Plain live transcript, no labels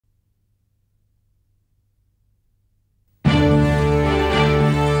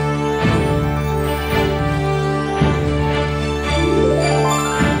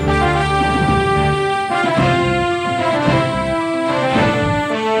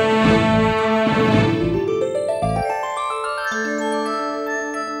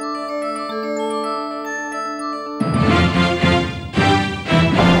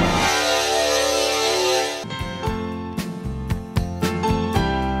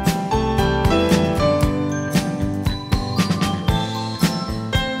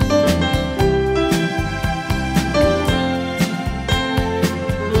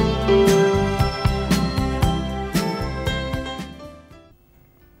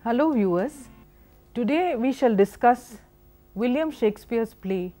Hello viewers, today we shall discuss William Shakespeare's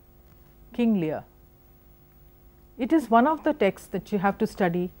play King Lear. It is one of the texts that you have to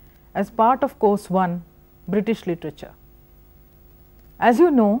study as part of course 1 British Literature. As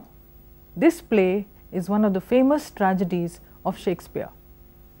you know, this play is one of the famous tragedies of Shakespeare.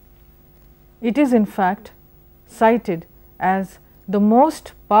 It is in fact cited as the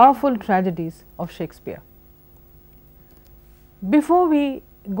most powerful tragedies of Shakespeare. Before we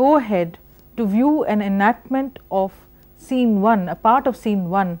go ahead to view an enactment of scene 1, a part of scene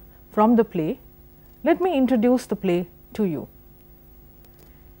 1 from the play, let me introduce the play to you.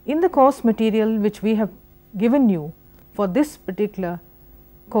 In the course material which we have given you for this particular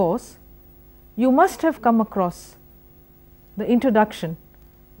course, you must have come across the introduction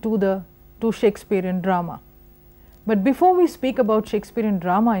to Shakespearean drama. But before we speak about Shakespearean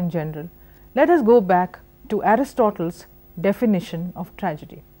drama in general, let us go back to Aristotle's definition of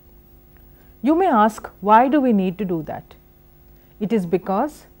tragedy. You may ask, why do we need to do that? It is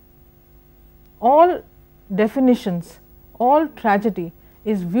because all definitions, all tragedy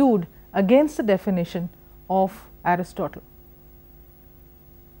is viewed against the definition of Aristotle.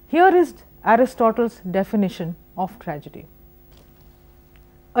 Here is Aristotle's definition of tragedy.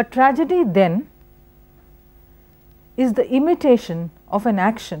 A tragedy then is the imitation of an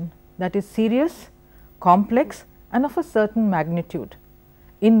action that is serious, complex and of a certain magnitude,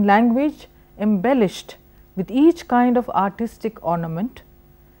 in language embellished with each kind of artistic ornament,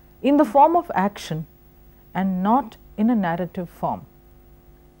 in the form of action and not in a narrative form,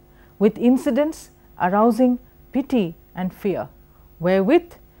 with incidents arousing pity and fear,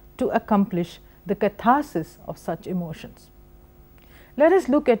 wherewith to accomplish the catharsis of such emotions. Let us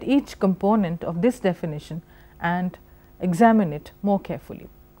look at each component of this definition and examine it more carefully.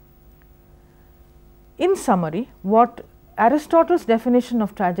 In summary, what Aristotle's definition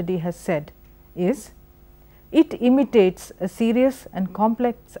of tragedy has said is, it imitates a serious and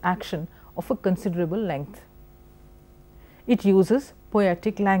complex action of a considerable length. It uses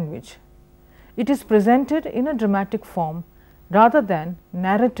poetic language. It is presented in a dramatic form rather than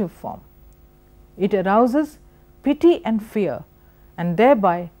narrative form. It arouses pity and fear and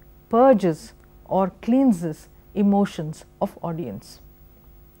thereby purges or cleanses emotions of audience.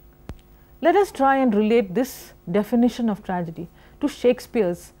 Let us try and relate this definition of tragedy to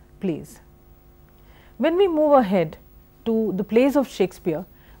Shakespeare's plays. When we move ahead to the plays of Shakespeare,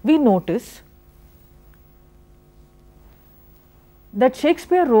 we notice that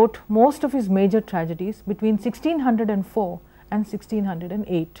Shakespeare wrote most of his major tragedies between 1604 and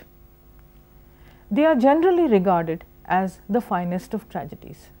 1608. They are generally regarded as the finest of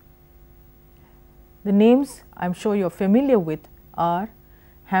tragedies. The names I am sure you are familiar with are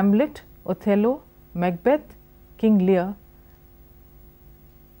Hamlet, Othello, Macbeth, King Lear.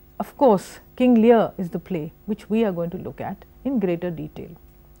 Of course, King Lear is the play which we are going to look at in greater detail.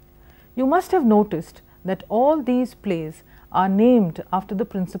 You must have noticed that all these plays are named after the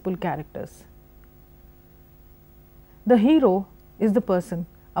principal characters. The hero is the person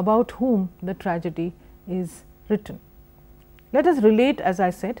about whom the tragedy is written. Let us relate, as I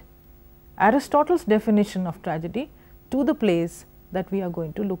said, Aristotle's definition of tragedy to the plays that we are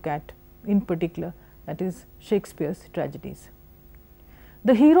going to look at in particular, that is Shakespeare's tragedies.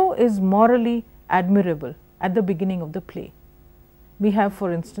 The hero is morally admirable at the beginning of the play. We have,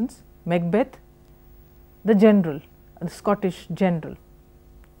 for instance, Macbeth, the general, the Scottish general.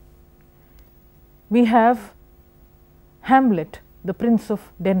 We have Hamlet, the Prince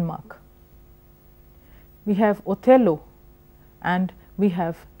of Denmark. We have Othello and we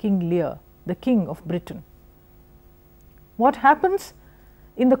have King Lear, the King of Britain. What happens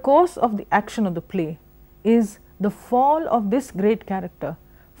in the course of the action of the play is the fall of this great character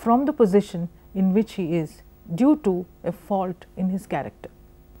from the position in which he is due to a fault in his character.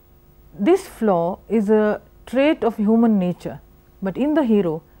 This flaw is a trait of human nature, but in the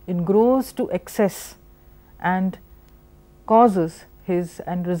hero it grows to excess and causes his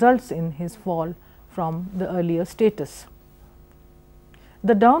and results in his fall from the earlier status.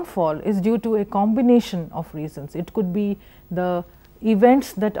 The downfall is due to a combination of reasons. It could be the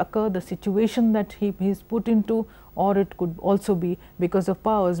events that occur, the situation that he is put into, or it could also be because of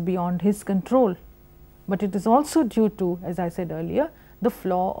powers beyond his control. But it is also due to, as I said earlier, the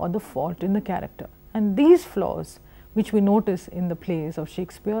flaw or the fault in the character. And these flaws, which we notice in the plays of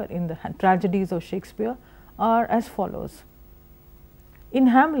Shakespeare, in the tragedies of Shakespeare, are as follows. In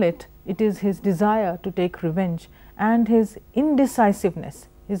Hamlet, it is his desire to take revenge and his indecisiveness,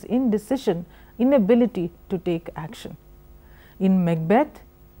 his indecision, inability to take action. In Macbeth,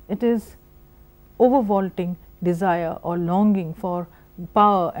 it is overvaulting desire or longing for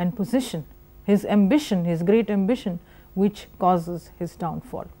power and position, his ambition, his great ambition, which causes his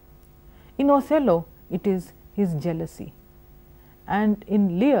downfall. In Othello, it is his jealousy, and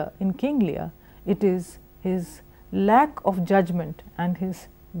in Lear, in King Lear, it is his lack of judgment and his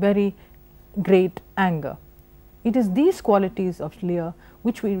very great anger. It is these qualities of Lear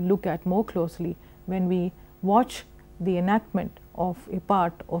which we look at more closely when we watch the enactment of a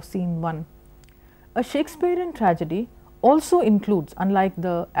part of scene 1. A Shakespearean tragedy also includes, unlike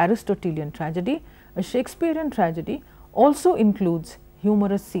the Aristotelian tragedy, a Shakespearean tragedy also includes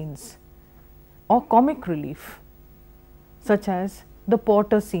humorous scenes or comic relief, such as the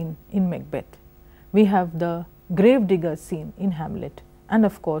porter scene in Macbeth. We have the gravedigger scene in Hamlet, and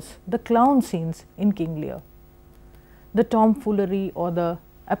of course, the clown scenes in King Lear. The tomfoolery or the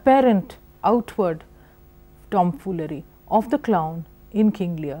apparent outward tomfoolery of the clown in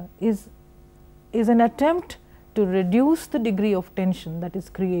King Lear is an attempt to reduce the degree of tension that is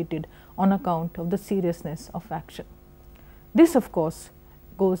created on account of the seriousness of action. This, of course,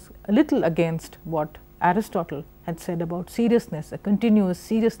 goes a little against what Aristotle had said about seriousness, a continuous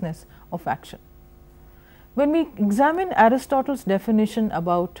seriousness of action. When we examine Aristotle's definition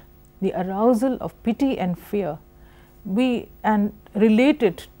about the arousal of pity and fear, and relate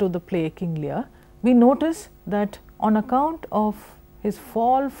it to the play King Lear, we notice that on account of his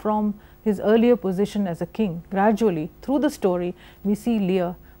fall from his earlier position as a king, gradually through the story we see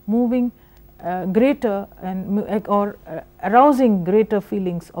Lear moving greater or arousing greater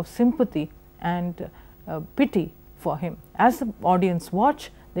feelings of sympathy and pity for him. As the audience watch,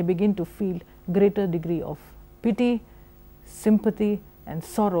 they begin to feel greater degree of pity, sympathy and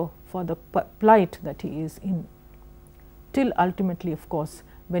sorrow for the plight that he is in, till ultimately, of course,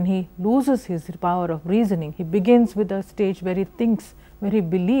 when he loses his power of reasoning, he begins with a stage where he thinks, where he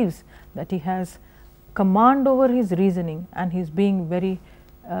believes that he has command over his reasoning, and he is being very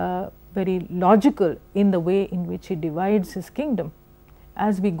logical in the way in which he divides his kingdom.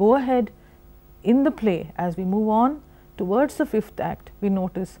 As we go ahead in the play, as we move on towards the 5th act, we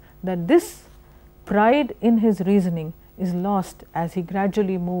notice that this pride in his reasoning is lost as he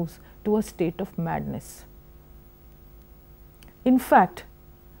gradually moves to a state of madness. In fact,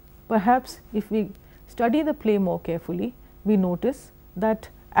 perhaps if we study the play more carefully, we notice that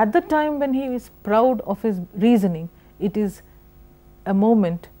at the time when he is proud of his reasoning, it is a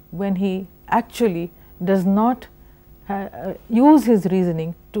moment when he actually does not use his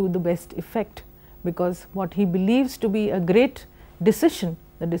reasoning to the best effect, because what he believes to be a great decision,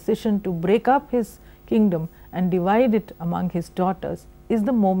 the decision to break up his kingdom and divide it among his daughters, is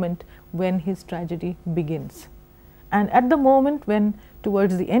the moment when his tragedy begins. And at the moment when,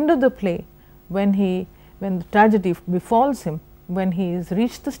 towards the end of the play, when the tragedy befalls him, when he has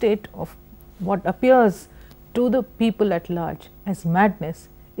reached the state of what appears to the people at large as madness,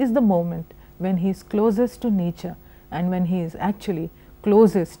 is the moment when he is closest to nature and when he is actually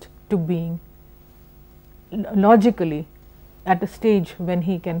closest to being logically at a stage when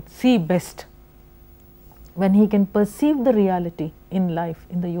he can see best, when he can perceive the reality in life,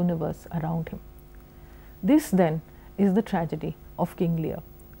 in the universe around him. This then is the tragedy of King Lear.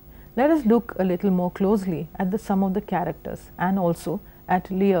 Let us look a little more closely at some of the characters and also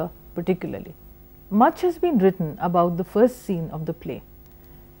at Lear particularly. Much has been written about the first scene of the play.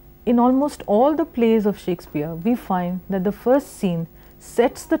 In almost all the plays of Shakespeare, we find that the first scene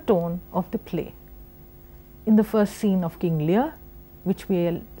sets the tone of the play. In the first scene of King Lear, which we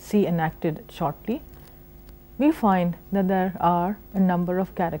will see enacted shortly, we find that there are a number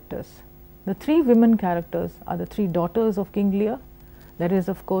of characters. The 3 women characters are the 3 daughters of King Lear. There is,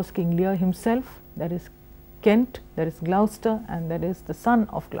 of course, King Lear himself, there is Kent, there is Gloucester, and there is the son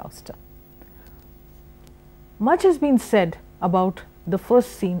of Gloucester. Much has been said about the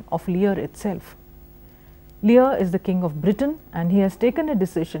first scene of Lear itself. Lear is the king of Britain, and he has taken a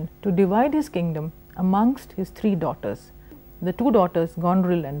decision to divide his kingdom amongst his 3 daughters. The 2 daughters,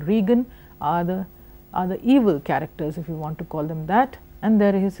 Goneril and Regan, are the evil characters, if you want to call them that, and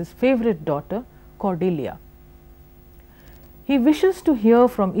there is his favorite daughter, Cordelia. He wishes to hear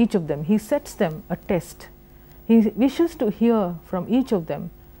from each of them, he sets them a test. He wishes to hear from each of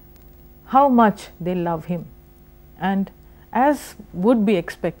them how much they love him, and as would be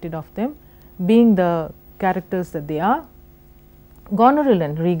expected of them, being the characters that they are, Goneril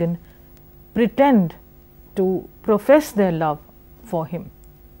and Regan pretend to profess their love for him.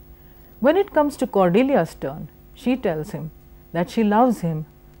 When it comes to Cordelia's turn, she tells him that she loves him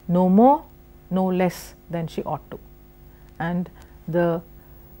no more, no less than she ought to. And the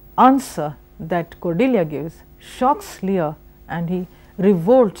answer that Cordelia gives shocks Lear, and he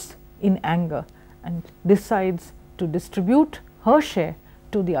revolts in anger and decides to distribute her share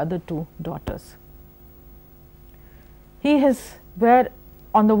to the other two daughters. He has, where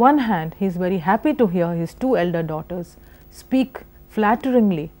on the one hand he is very happy to hear his two elder daughters speak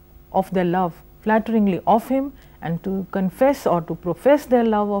flatteringly of their love, flatteringly of him, and to confess or to profess their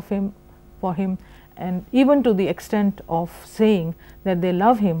love of him, for him, and even to the extent of saying that they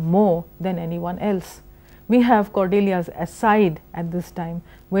love him more than anyone else. We have Cordelia's aside at this time,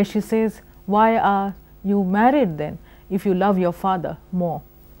 where she says, "Why are you married then if you love your father more?"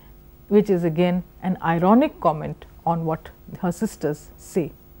 which is again an ironic comment on what her sisters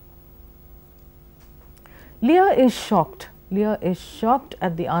say. Lear is shocked. Lear is shocked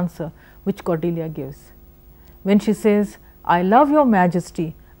at the answer which Cordelia gives. When she says, "I love your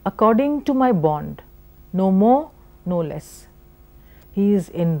majesty according to my bond, no more, no less." He is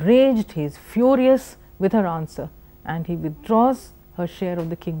enraged, he is furious with her answer, and he withdraws her share of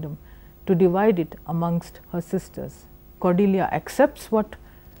the kingdom to divide it amongst her sisters. Cordelia accepts what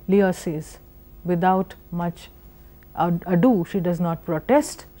Lear says without much ado. She does not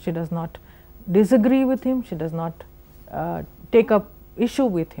protest, she does not disagree with him, she does not take up issue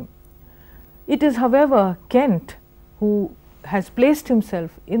with him. It is, however, Kent who has placed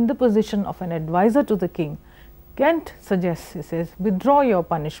himself in the position of an advisor to the king. Kent suggests, he says, "Withdraw your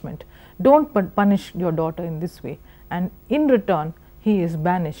punishment, do not punish your daughter in this way," and in return he is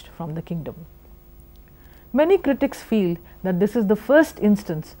banished from the kingdom. Many critics feel that this is the first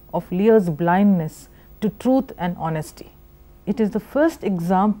instance of Lear's blindness to truth and honesty. It is the first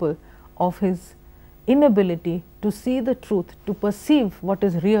example of his inability to see the truth, to perceive what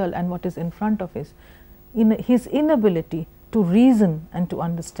is real and what is in front of his inability to reason and to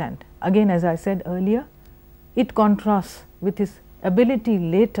understand. Again, as I said earlier, it contrasts with his ability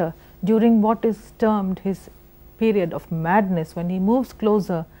later during what is termed his period of madness. When he moves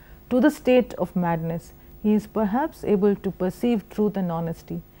closer to the state of madness, he is perhaps able to perceive truth and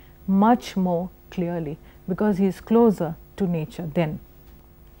honesty much more clearly, because he is closer to nature then.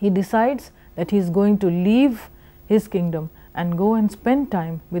 He decides that he is going to leave his kingdom and go and spend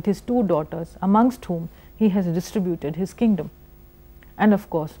time with his two daughters, amongst whom he has distributed his kingdom. And of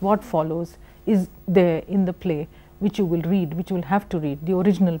course, what follows is there in the play, which you will read, which you will have to read, the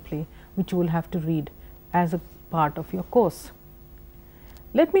original play, which you will have to read as a part of your course.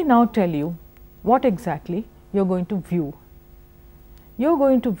 Let me now tell you what exactly you are going to view. You are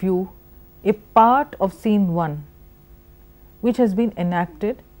going to view a part of scene 1, which has been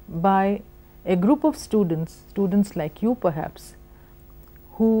enacted by a group of students like you perhaps,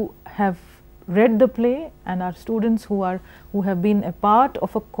 who have read the play and are students who have been a part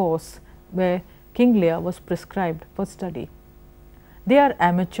of a course where King Lear was prescribed for study. They are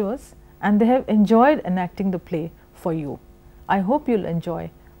amateurs and they have enjoyed enacting the play for you. I hope you will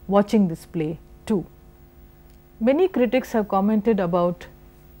enjoy watching this play too. Many critics have commented about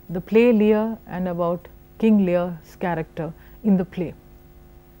the play Lear and about King Lear's character in the play.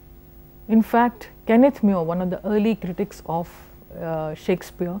 In fact, Kenneth More, one of the early critics of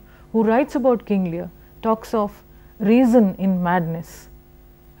Shakespeare, who writes about King Lear, talks of reason in madness,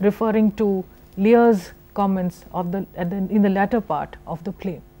 referring to Lear's comments of in the latter part of the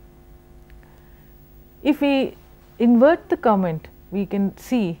play. If we invert the comment, we can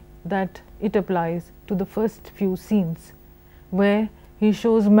see that it applies to the first few scenes, where he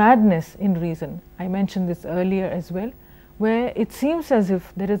shows madness in reason. I mentioned this earlier as well, where it seems as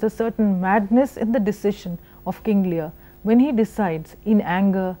if there is a certain madness in the decision of King Lear when he decides, in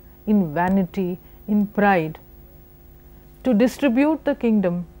anger, in vanity, in pride, to distribute the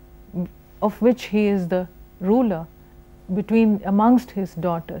kingdom of which he is the ruler amongst his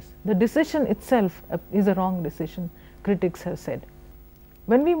daughters. The decision itself is a wrong decision, critics have said.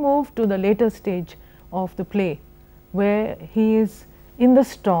 When we move to the later stage of the play, where he is in the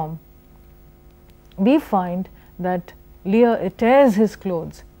storm, we find that Lear tears his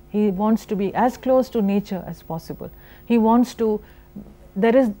clothes. He wants to be as close to nature as possible. He wants to,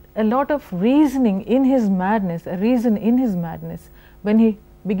 there is a lot of reasoning in his madness, a reason in his madness, when he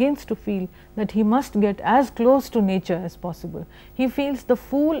begins to feel that he must get as close to nature as possible. He feels the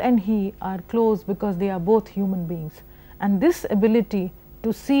fool and he are close because they are both human beings. And this ability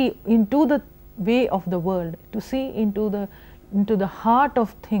to see into the way of the world, to see into the heart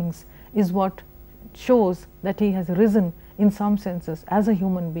of things, is what shows that he has risen in some senses as a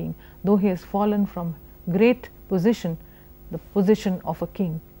human being, though he has fallen from great position, the position of a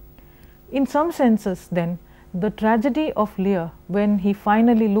king. In some senses then, the tragedy of Lear, when he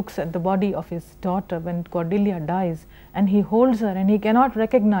finally looks at the body of his daughter, when Cordelia dies, and he holds her and he cannot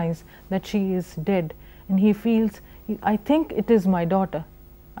recognize that she is dead, and he feels, I think it is my daughter,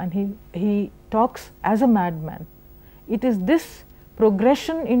 and he talks as a madman. it is this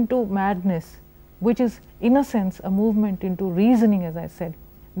progression into madness, which is in a sense a movement into reasoning, as I said,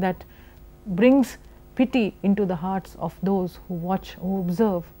 that brings pity into the hearts of those who watch, who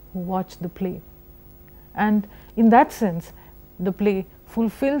observe, who watch the play. And in that sense, the play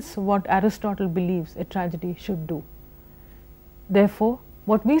fulfills what Aristotle believes a tragedy should do. Therefore,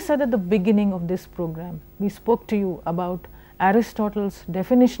 what we said at the beginning of this program, we spoke to you about Aristotle's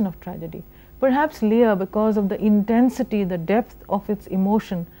definition of tragedy. Perhaps Lear, because of the intensity, the depth of its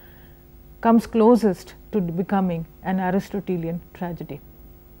emotion, comes closest to becoming an Aristotelian tragedy.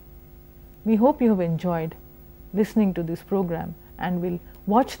 We hope you have enjoyed listening to this program and will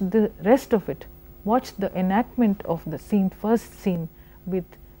watch the rest of it, watch the enactment of the first scene with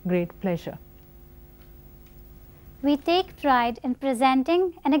great pleasure. We take pride in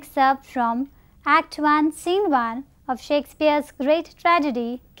presenting an excerpt from Act 1, Scene 1 of Shakespeare's great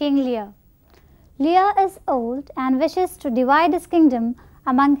tragedy, King Lear. Lear is old and wishes to divide his kingdom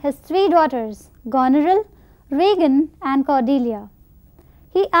among his 3 daughters, Goneril, Regan and Cordelia.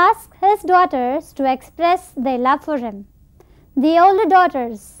 He asks his daughters to express their love for him. The older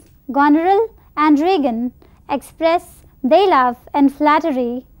daughters, Goneril and Regan, express their love and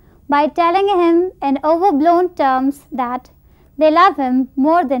flattery by telling him in overblown terms that they love him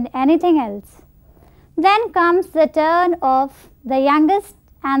more than anything else. Then comes the turn of the youngest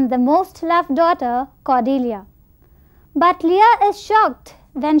and the most loved daughter, Cordelia. But Lear is shocked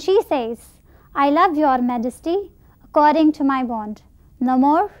when she says, "I love your majesty according to my bond, no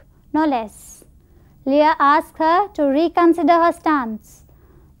more, no less." Lear asks her to reconsider her stance,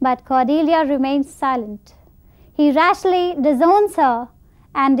 but Cordelia remains silent. He rashly disowns her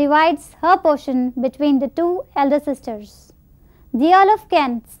and divides her portion between the 2 elder sisters. The Earl of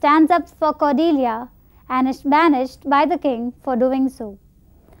Kent stands up for Cordelia and is banished by the king for doing so.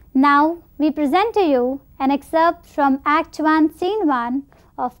 Now we present to you an excerpt from Act 1, Scene 1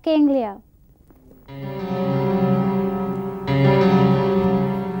 of King Lear.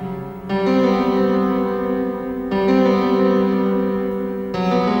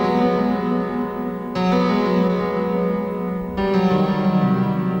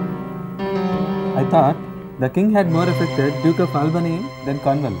 I thought the king had more affected Duke of Albany than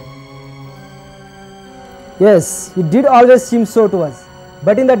Cornwall. Yes, it did always seem so to us.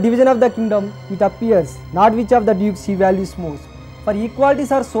 But in the division of the kingdom, it appears not which of the dukes he values most. For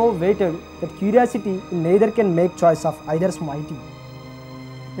equalities are so weighted that curiosity in neither can make choice of either's mighty.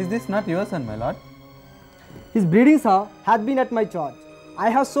 Is this not your son, my lord? His breeding, sir, hath been at my charge.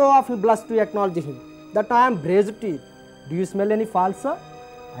 I have so often blushed to acknowledge him that I am braced to it. Do you smell any fault, sir?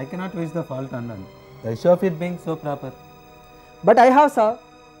 I cannot wish the fault undone, the issue of it being so proper. But I have, sir,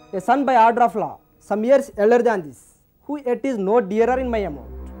 a son by order of law, some years elder than this, who yet is no dearer in my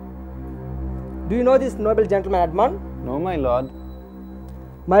amount. Do you know this noble gentleman, Edmund? No, my lord.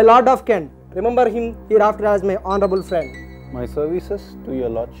 My lord of Kent. Remember him hereafter as my honourable friend. My services to your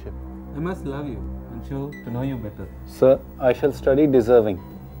lordship. I must love you and show to know you better. Sir, I shall study deserving.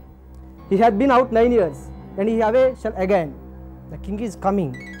 He hath been out 9 years, and he away shall again. The king is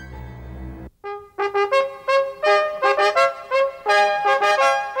coming.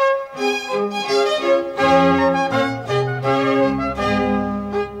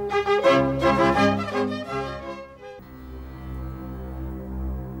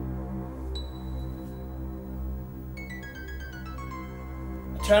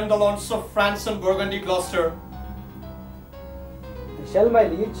 Attend the launches of France and Burgundy, Gloucester. I shall, my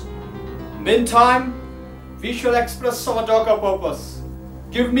liege. Meantime, we shall express our darker purpose.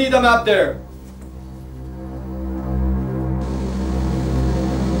 Give me the map there.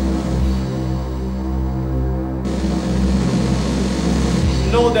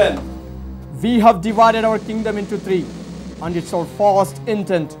 Know then, We have divided our kingdom into 3, and it's our first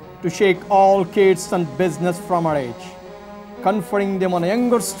intent to shake all kids and business from our age, conferring them on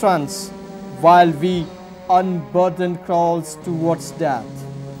younger strands, while we unburdened crawls towards death.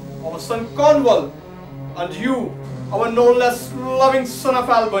 our son Cornwall, and you, our no less loving son of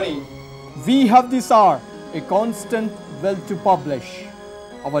Albany. We have this hour a constant will to publish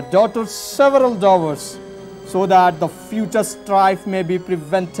our daughter's several dowers, so that the future strife may be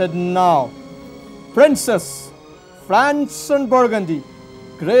prevented now. Princess, France and Burgundy,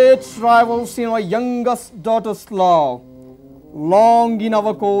 great rivals in our youngest daughter's love, long in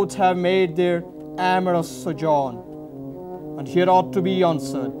our court have made their amorous sojourn. And here ought to be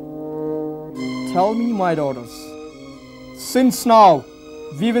answered. Tell me, my daughters, since now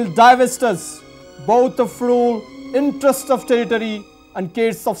we will divest us both of rule, interest of territory, and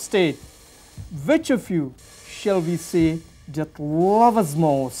cares of state, which of you shall we say doth love us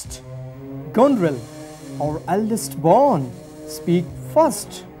most, Goneril our eldest born, speak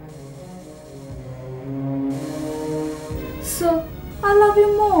first. Sir, I love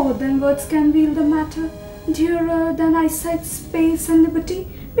you more than words can veil the matter, dearer than eyesight, space and liberty,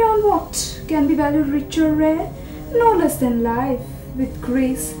 beyond what can be valued rich or rare, no less than life, with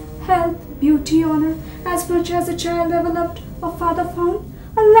grace, health, beauty, honor, as much as a child ever loved or father found,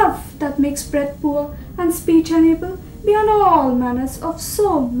 a love that makes breath poor and speech unable, beyond all manners of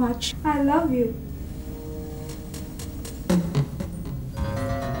so much I love you.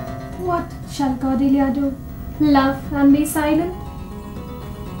 What shall Cordelia do? Love and be silent?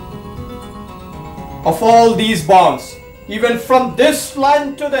 Of all these bonds, even from this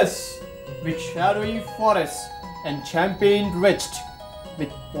land to this, with shadowy forests and champagne rich, with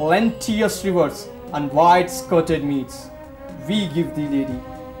plenteous rivers and wide-skirted meads, we give thee, lady.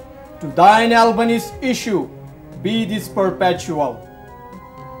 To thine Albany's issue be this perpetual.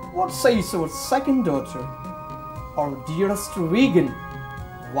 What says our second daughter, our dearest Regan,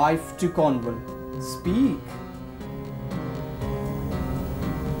 wife to Cornwall? Speak.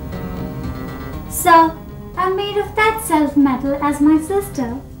 Sir, I am made of that self-metal as my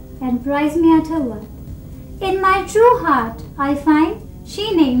sister, and prize me at her worth. In my true heart, I find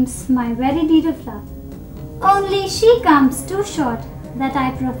she names my very deed of love. Only she comes too short that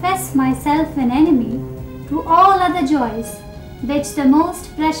I profess myself an enemy to all other joys which the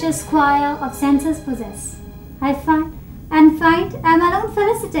most precious choir of senses possess. I find I'm alone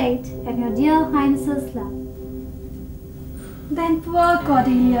felicitate in your dear Highness's love. Then poor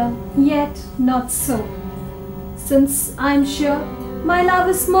Cordelia, yet not so, since I am sure my love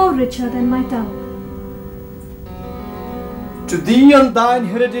is more richer than my tongue. To thee and thine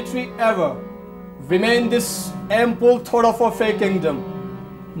hereditary ever remain this ample thought of a fair kingdom,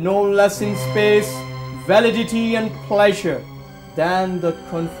 no less in space, validity and pleasure than the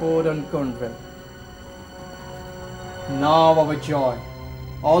comfort and Cornwall. Now our joy,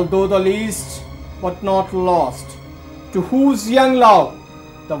 although the least but not lost, to whose young love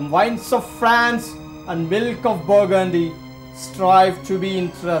the wines of France and milk of Burgundy strive to be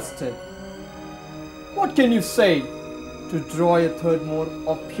entrusted. What can you say to draw a third more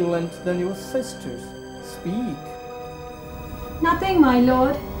opulent than your sisters? Speak. Nothing, my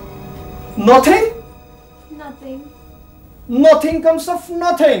lord. Nothing? Nothing. Nothing comes of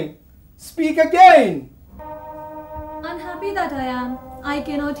nothing. Speak again. Unhappy that I am, I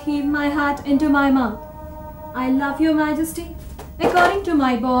cannot heave my heart into my mouth. I love your majesty, according to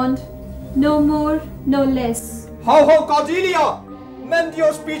my bond, no more, no less. How, Cordelia! Mend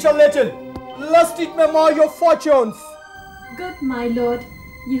your speech a little, lest it may mar your fortunes. Good my lord,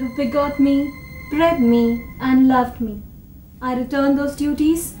 you have begot me, bred me, and loved me. I return those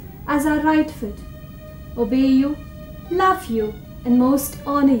duties as are right fit. Obey you, love you, and most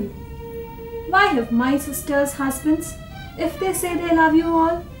honor you. Why have my sisters husbands, if they say they love you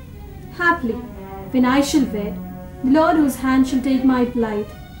all? Haply, when I shall wed, the Lord whose hand shall take my plight,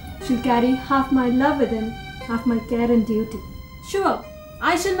 shall carry half my love with him, half my care and duty. Sure,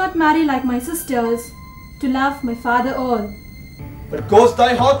 I shall not marry like my sisters, to love my father all. But goes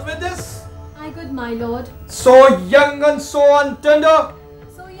thy heart with this? I good my lord, So young and so untender?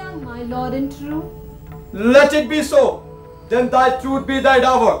 so young my lord and true. Let it be so. Then thy truth be thy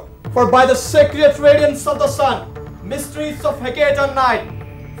dower. For by the sacred radiance of the sun, mysteries of Hecate and night,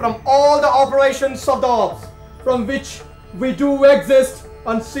 from all the operations of the orbs, from which we do exist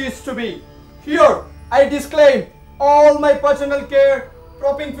and cease to be. Here I disclaim all my personal care,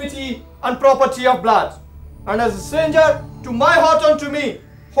 propinquity and property of blood. And as a stranger to my heart and to me,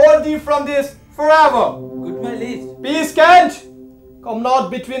 hold thee from this forever. Good my liege. Peace, Kent! Come not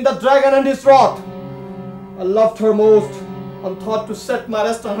between the dragon and his wrath. I loved her most, and thought to set my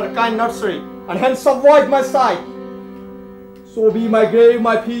rest on her kind nursery, and hence avoid my sight. So be my grave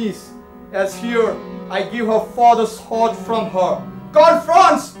my peace, as here I give her father's heart from her. Call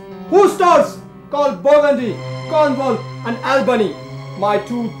France, Hoosters, call Burgundy, Cornwall, and Albany, my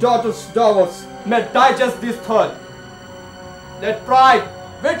two daughters' dowers, may digest this third. Let pride,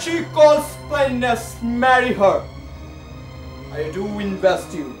 which she calls plainness, marry her. I do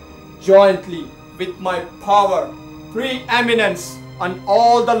invest you jointly with my power, preeminence, and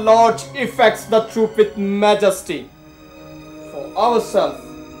all the large effects that troop with majesty. For ourselves,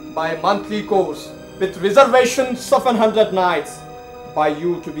 by monthly course, with reservations of 100 nights, by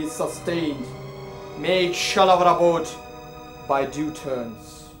you to be sustained, make shall our abode by due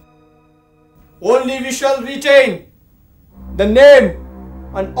turns. Only we shall retain the name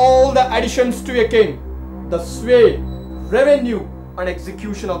and all the additions to a king, the sway, revenue, and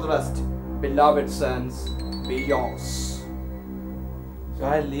execution of the rest. Beloved sons, be yours.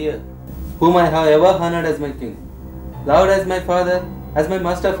 Sire Lear, whom I have ever honored as my king, loved as my father, as my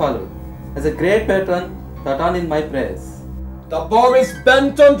master followed, as a great patron thought on in my prayers. The bow is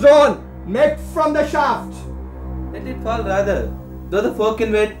bent and drawn, make from the shaft. Let it fall rather, though the folk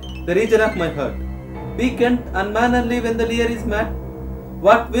invade the region of my heart. Weak and unmannerly when the Lear is mad.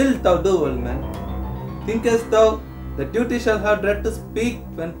 What wilt thou do, old man? Thinkest thou the duty shall have dread to speak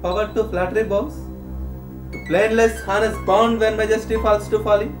when power to flattery bows? To plainless harness bound when majesty falls to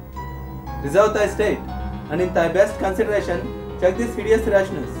folly? Reserve thy state, and in thy best consideration check this hideous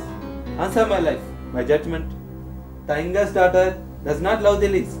rashness. Answer my life, my judgment. Thy youngest daughter does not love thee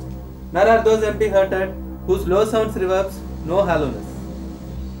least, nor are those empty-hearted whose low sounds reverbs no hollowness.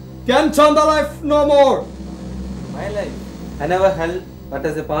 Can turn the life no more. My life I never held but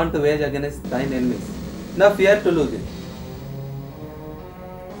as a pawn to wage against thine enemies, now fear to lose it.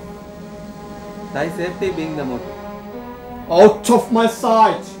 Thy safety being the motive. Out of my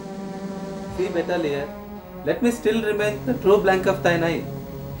sight. See better, Lear, let me still remain the true blank of thine eye.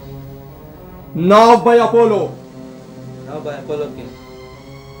 Now by Apollo. Now by Apollo King.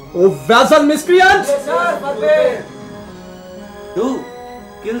 O vassal miscreant! Do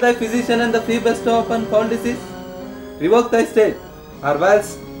kill thy physician and the fee bestow upon foul disease. Revoke thy state, or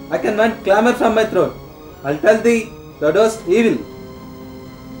whilst I can find clamour from my throat, I'll tell thee thou dost evil.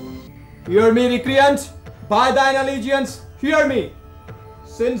 Hear me, recreant, by thine allegiance, hear me.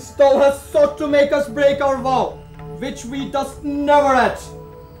 Since thou hast sought to make us break our vow, which we dost never at,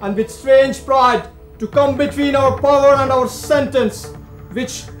 and with strange pride to come between our power and our sentence,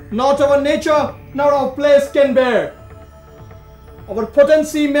 which not our nature nor our place can bear. Our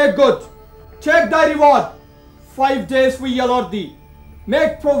potency make good. Take thy reward. 5 days we allot thee.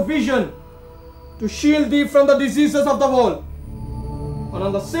 Make provision to shield thee from the diseases of the world. And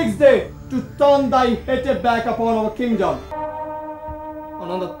on the 6th day to turn thy hated back upon our kingdom.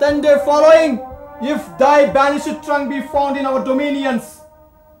 And on the 10th day following, if thy banished trunk be found in our dominions,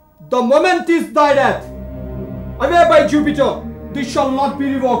 the moment is thy death. Away by Jupiter, this shall not be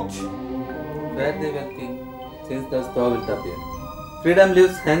revoked. Fare thee well, king, since thus thou wilt appear. Freedom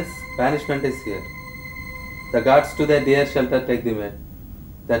lives, hence banishment is here. The gods to their dear shelter take thee made,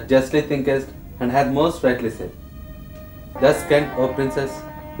 that justly thinkest and hath most rightly said. Thus Kent, O princess,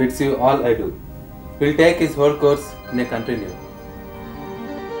 bids you all I do. Will take his whole course in a country new.